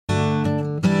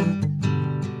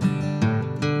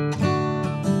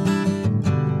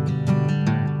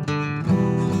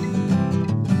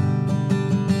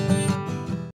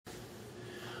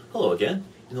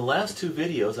In the last two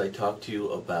videos I talked to you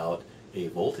about a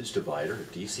voltage divider,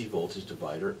 a DC voltage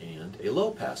divider, and a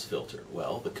low-pass filter.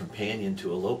 Well, the companion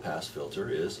to a low-pass filter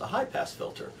is a high-pass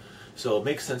filter. So it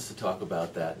makes sense to talk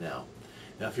about that now.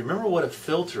 Now if you remember what a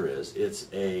filter is, it's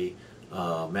a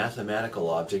mathematical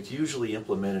object, usually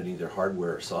implemented in either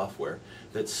hardware or software,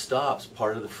 that stops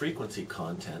part of the frequency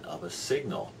content of a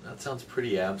signal. That sounds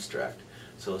pretty abstract.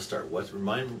 So let's start.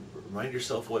 Remind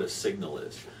yourself what a signal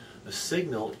is. A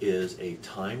signal is a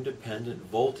time-dependent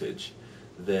voltage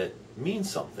that means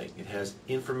something. It has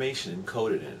information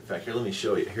encoded in it. In fact, here, let me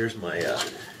show you. Here's my,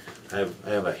 I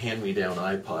have a hand-me-down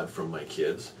iPod from my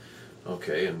kids.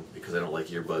 Okay, and because I don't like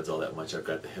earbuds all that much, I've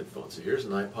got the headphones. So here's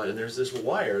an iPod, and there's this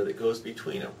wire that goes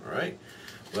between them, all right?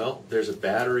 Well, there's a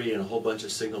battery and a whole bunch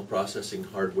of signal processing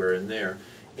hardware in there,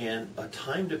 and a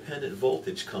time-dependent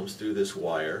voltage comes through this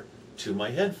wire to my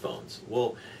headphones.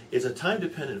 Well, it's a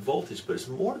time-dependent voltage, but it's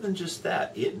more than just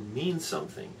that. It means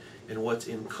something. And what's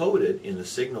encoded in the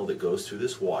signal that goes through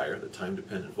this wire, the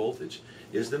time-dependent voltage,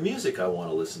 is the music I want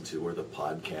to listen to, or the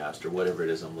podcast, or whatever it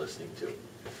is I'm listening to.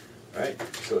 All right?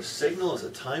 So a signal is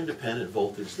a time-dependent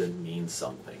voltage that means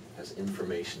something, has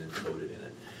information encoded in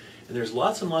it. And there's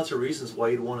lots and lots of reasons why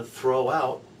you'd want to throw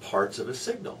out parts of a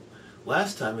signal.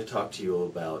 Last time I talked to you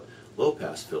about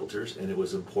low-pass filters, and it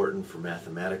was important for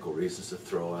mathematical reasons to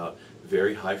throw out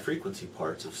very high-frequency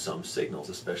parts of some signals,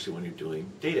 especially when you're doing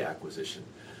data acquisition.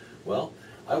 Well,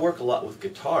 I work a lot with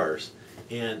guitars,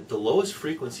 and the lowest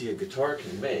frequency a guitar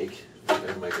can make, I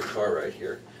have my guitar right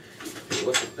here. If you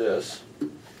look at this,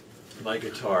 my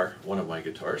guitar, one of my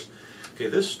guitars, okay,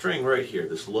 this string right here,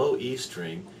 this low E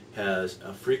string, has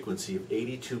a frequency of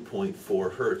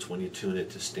 82.4 hertz when you tune it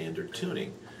to standard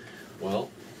tuning.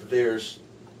 Well, there's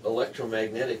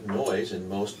electromagnetic noise in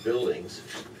most buildings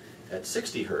at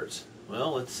 60 hertz.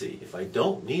 Well, let's see, if I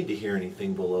don't need to hear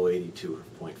anything below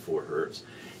 82.4 hertz,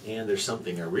 and there's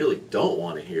something I really don't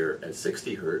want to hear at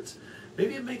 60 hertz,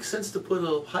 maybe it makes sense to put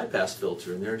a high-pass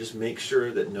filter in there and just make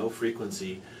sure that no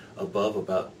frequency above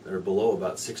about or below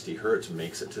about 60 hertz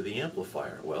makes it to the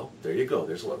amplifier. Well, there you go.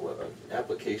 There's an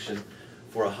application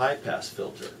for a high-pass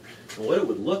filter. And what it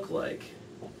would look like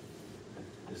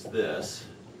is this.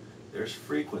 There's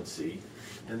frequency,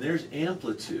 and there's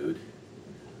amplitude.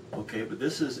 Okay, but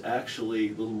this is actually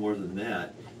a little more than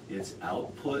that. It's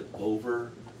output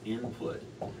over input.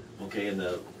 Okay, and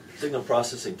the signal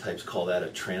processing types call that a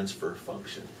transfer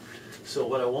function. So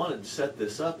what I want to set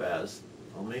this up as,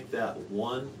 I'll make that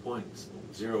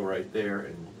 1.0 right there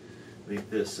and make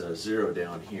this 0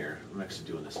 down here. I'm actually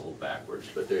doing this a little backwards,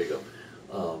 but there you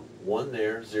go. 1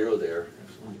 there, 0 there.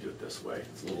 Let me do it this way.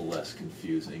 It's a little less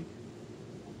confusing.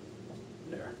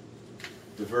 There.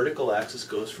 The vertical axis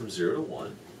goes from 0 to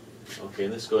 1. Okay,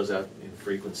 and this goes out in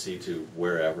frequency to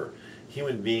wherever.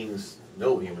 Human beings,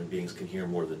 no human beings can hear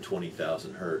more than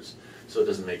 20,000 hertz, so it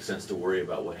doesn't make sense to worry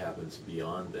about what happens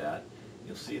beyond that.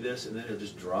 You'll see this, and then it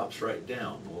just drops right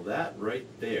down. Well, that right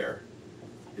there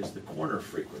is the corner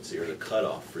frequency, or the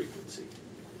cutoff frequency.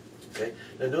 Okay.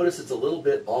 Now notice it's a little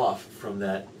bit off from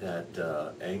that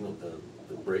angle,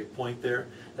 the break point there.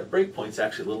 That break point's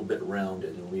actually a little bit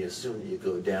rounded, and we assume that you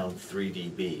go down 3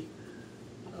 dB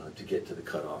to get to the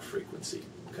cutoff frequency.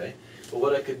 Okay. But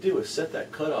what I could do is set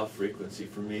that cutoff frequency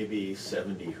for maybe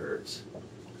 70 hertz.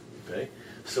 Okay.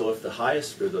 So if the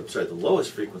highest, or the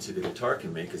lowest frequency the guitar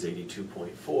can make is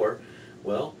 82.4,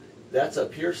 well, that's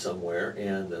up here somewhere,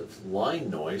 and the line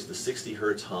noise, the 60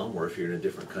 hertz hum, or if you're in a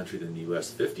different country than the US,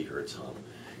 50 hertz hum,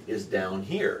 is down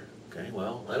here. Okay,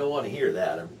 well, I don't want to hear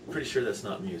that. I'm pretty sure that's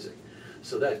not music.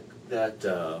 So that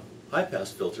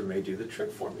high-pass filter may do the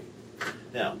trick for me.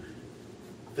 Now,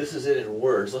 this is it in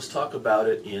words. Let's talk about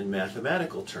it in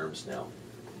mathematical terms now.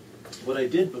 What I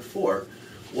did before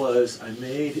was I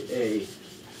made a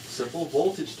simple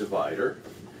voltage divider,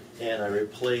 and I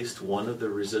replaced one of the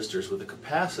resistors with a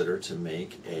capacitor to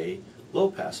make a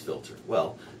low-pass filter.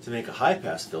 Well, to make a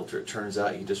high-pass filter, it turns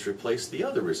out you just replace the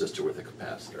other resistor with a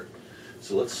capacitor.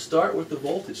 So let's start with the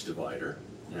voltage divider.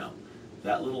 Now,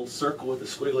 that little circle with the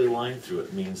squiggly line through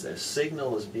it means a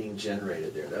signal is being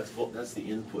generated there. That's the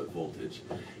input voltage.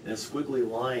 And a squiggly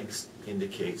line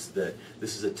indicates that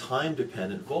this is a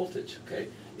time-dependent voltage. Okay,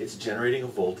 it's generating a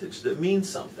voltage that means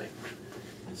something.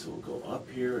 And so we'll go up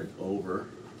here and over.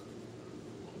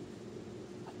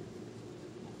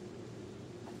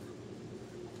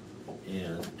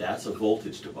 And that's a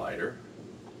voltage divider.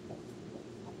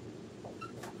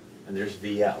 And there's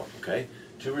V out, okay?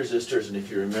 Two resistors, and if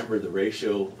you remember the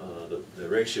ratio, the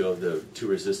ratio of the two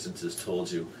resistances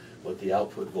told you what the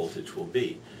output voltage will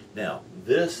be. Now,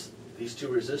 these two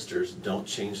resistors don't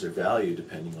change their value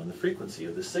depending on the frequency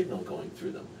of the signal going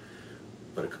through them.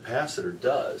 but a capacitor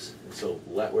does. And so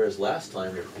whereas last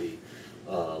time with the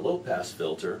low-pass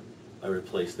filter, I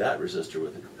replaced that resistor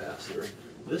with a capacitor,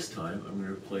 this time I'm going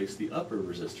to replace the upper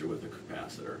resistor with a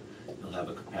capacitor. You'll have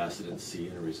a capacitance C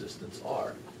and a resistance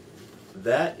R.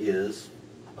 That is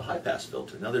a high-pass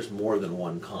filter. Now there's more than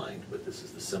one kind, but this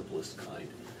is the simplest kind.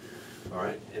 All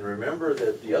right, and remember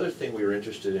that the other thing we were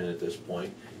interested in at this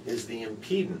point is the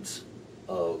impedance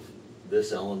of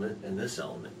this element and this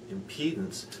element.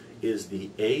 Impedance is the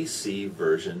AC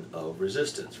version of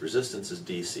resistance. Resistance is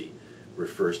DC,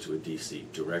 refers to a DC,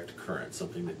 direct current,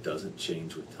 something that doesn't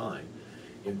change with time.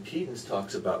 Impedance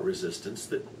talks about resistance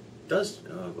that does,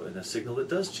 and a signal that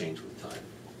does change with time.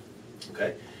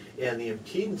 Okay, and the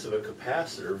impedance of a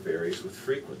capacitor varies with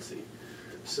frequency.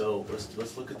 So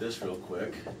let's look at this real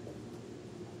quick.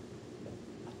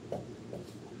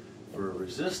 For a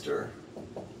resistor,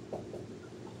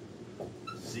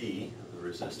 Z, the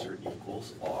resistor,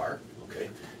 equals R. Okay,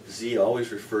 Z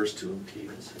always refers to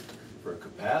impedance. For a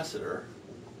capacitor,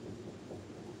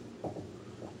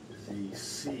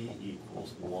 ZC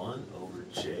equals 1 over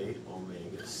J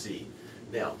omega C.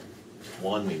 Now,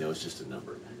 1 we know is just a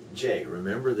number. J,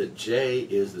 remember that J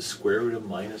is the square root of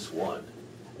minus 1.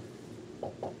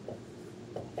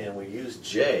 And we use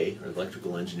J, or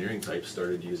electrical engineering types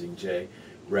started using J,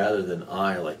 rather than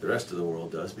I like the rest of the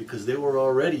world does, because they were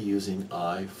already using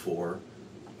I for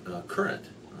current.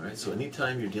 All right? So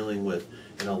anytime you're dealing with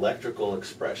an electrical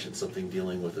expression, something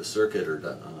dealing with a circuit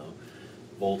or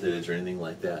voltage or anything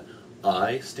like that,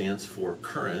 I stands for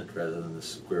current rather than the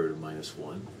square root of minus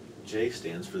 1. J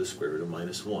stands for the square root of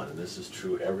minus 1. And this is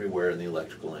true everywhere in the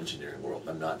electrical engineering world.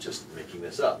 I'm not just making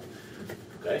this up.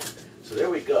 Okay? So there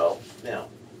we go. Now,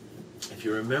 if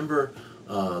you remember,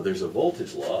 there's a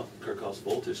voltage law, Kirchhoff's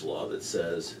voltage law, that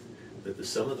says that the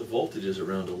sum of the voltages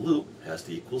around a loop has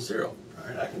to equal 0. All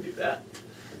right, I can do that.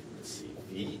 Let's see,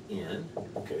 V in,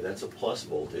 okay, that's a plus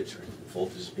voltage.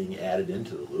 Voltage is being added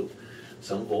into the loop.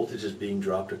 Some voltage is being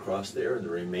dropped across there, and the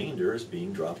remainder is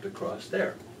being dropped across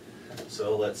there.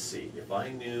 So let's see, if I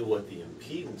knew what the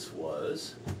impedance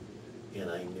was, and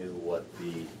I knew what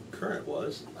the current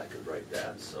was, I could write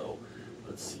that. So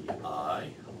let's see, I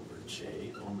over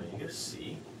J omega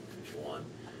C, 1,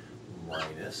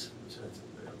 minus, so that's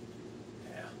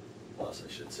plus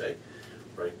I should say,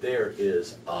 right there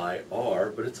is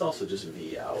IR, but it's also just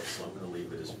V out, so I'm going to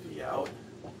leave it as V out.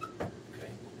 Okay,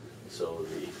 so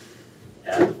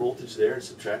add the voltage there and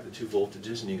subtract the two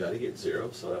voltages, and you got to get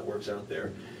 0, so that works out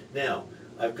there. Now,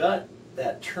 I've got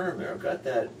that term there, I've got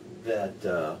that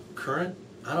current.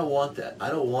 I don't want that. I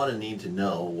don't want to need to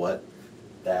know what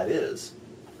that is.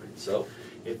 Right? So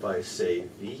if I say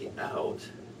V out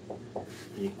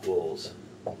equals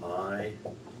IR,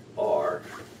 all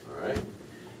right,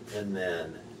 and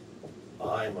then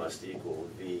I must equal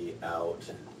V out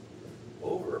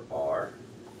over R,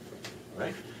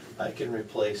 right? I can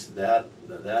replace that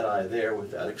I there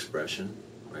with that expression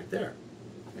right there.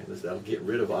 Okay, that'll get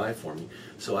rid of I for me.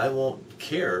 So I won't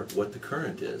care what the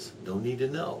current is. Don't need to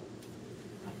know.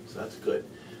 So that's good.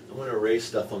 I'm going to erase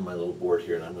stuff on my little board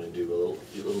here, and I'm going to do a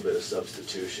little bit of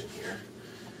substitution here.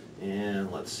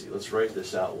 And let's see. Let's write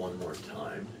this out one more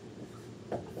time.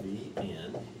 V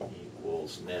in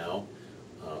equals now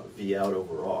V out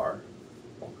over R.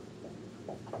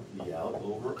 V out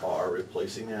over R,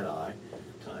 replacing that I,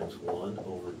 times 1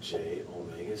 over J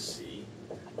omega C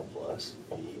plus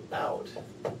V out.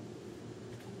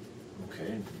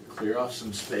 Okay, clear off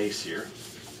some space here.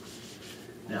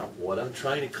 Now, what I'm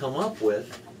trying to come up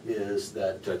with is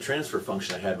that transfer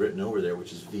function I had written over there,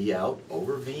 which is V out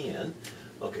over V in.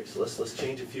 Okay, so let's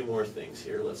change a few more things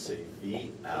here. Let's say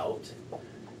V out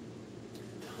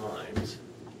times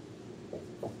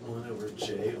 1 over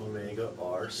J omega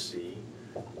RC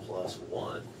plus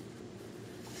 1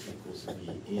 equals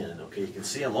V in. Okay, you can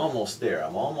see I'm almost there.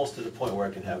 I'm almost to the point where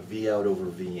I can have V out over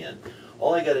V in.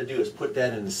 All I got to do is put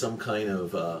that into some kind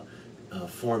of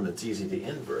form that's easy to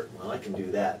invert. Well, I can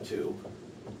do that too.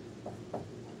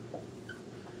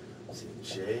 Let's see,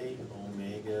 J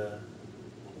omega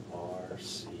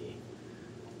RC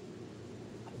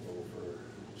over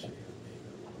J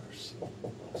omega RC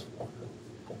plus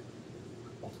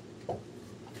 1.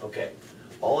 Okay,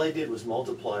 all I did was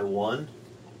multiply 1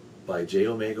 by J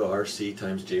omega RC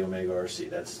times J omega RC.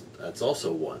 That's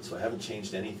also 1, so I haven't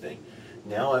changed anything.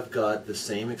 Now I've got the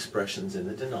same expressions in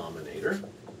the denominator.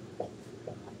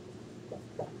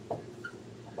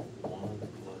 1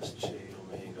 plus J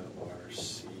omega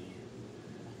RC.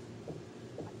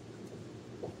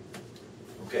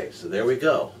 Okay, so there we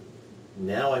go.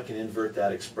 Now I can invert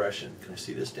that expression. Can I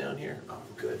see this down here? Oh,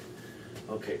 good.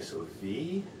 Okay, so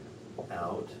V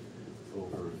out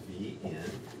over Vn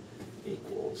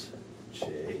equals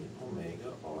J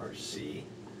omega RC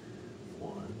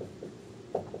 1.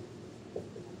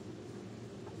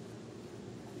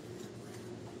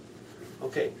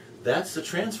 Okay, that's the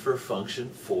transfer function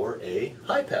for a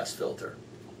high-pass filter,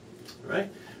 right?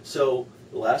 So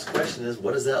the last question is,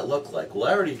 what does that look like? Well,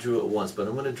 I already drew it once, but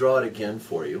I'm going to draw it again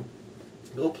for you.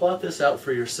 Go plot this out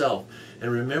for yourself.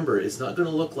 And remember, it's not going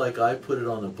to look like I put it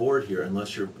on the board here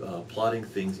unless you're plotting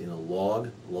things in a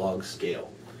log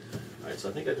scale. All right, so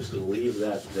I think I'm just going to leave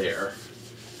that there.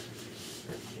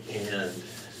 And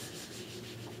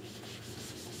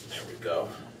there we go.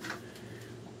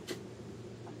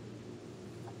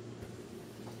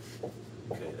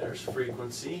 Okay, there's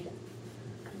frequency.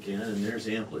 Again, and there's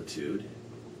amplitude.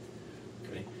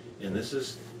 Okay, and this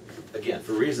is, again,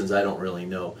 for reasons I don't really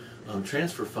know,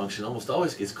 transfer function almost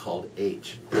always gets called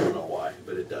H. I don't know why,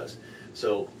 but it does.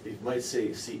 So you might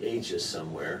see H's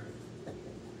somewhere.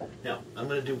 Now, I'm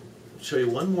going to show you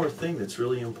one more thing that's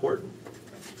really important.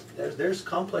 There's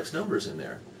complex numbers in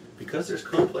there. Because there's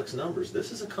complex numbers,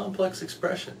 this is a complex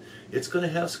expression. It's going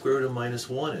to have square root of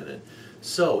 -1 in it.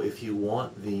 So if you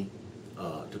want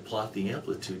to plot the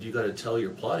amplitude, you got to tell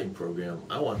your plotting program,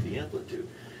 I want the amplitude.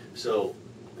 So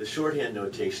the shorthand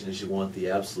notation is you want the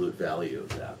absolute value of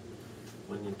that.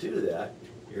 When you do that,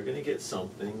 you're going to get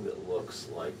something that looks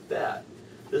like that.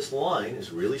 This line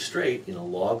is really straight in a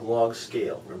log-log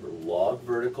scale. Remember, log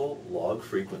vertical, log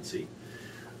frequency.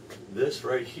 This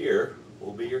right here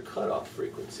will be your cutoff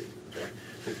frequency. Okay?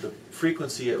 The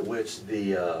frequency at which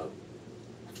the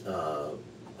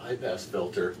high-pass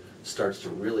filter starts to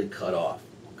really cut off.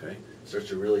 Okay? Starts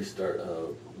to really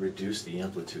reduce the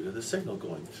amplitude of the signal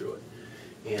going through it.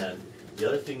 And the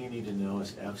other thing you need to know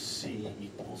is FC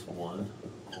equals 1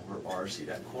 over RC.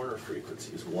 That corner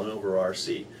frequency is 1 over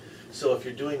RC. So if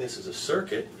you're doing this as a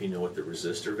circuit, if you know what the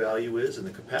resistor value is and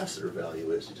the capacitor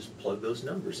value is, you just plug those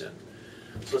numbers in.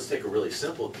 So let's take a really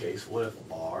simple case. What if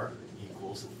R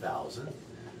equals 1,000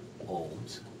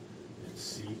 ohms and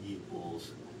C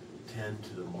equals 10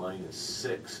 to the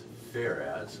 -6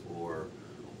 farads, or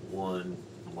 1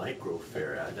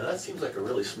 microfarad? Now that seems like a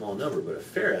really small number, but a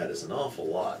farad is an awful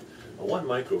lot. A 1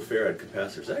 microfarad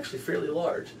capacitor is actually fairly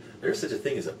large. There's such a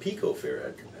thing as a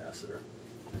picofarad capacitor.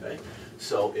 Okay?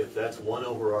 So if that's 1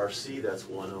 over RC, that's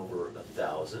 1 over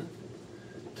 1,000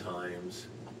 times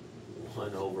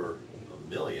 1 over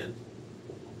 1,000,000.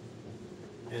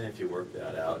 And if you work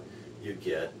that out, you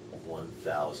get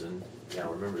 1,000.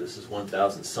 Now remember, this is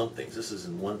 1,000 somethings. This is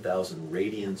in 1,000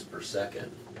 radians per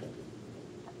second.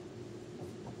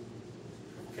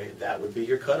 Okay, that would be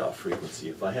your cutoff frequency.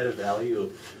 If I had a value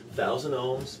of 1,000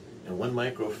 ohms and 1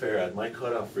 microfarad, my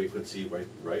cutoff frequency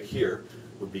right here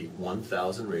would be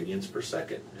 1,000 radians per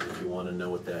second. And if you want to know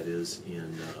what that is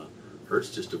in hertz,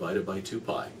 just divide it by 2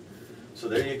 pi. So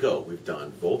there you go. We've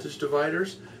done voltage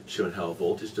dividers, shown how a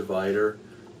voltage divider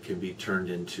can be turned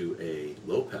into a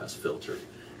low-pass filter,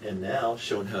 and now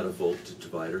shown how a voltage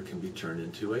divider can be turned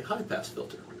into a high-pass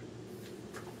filter.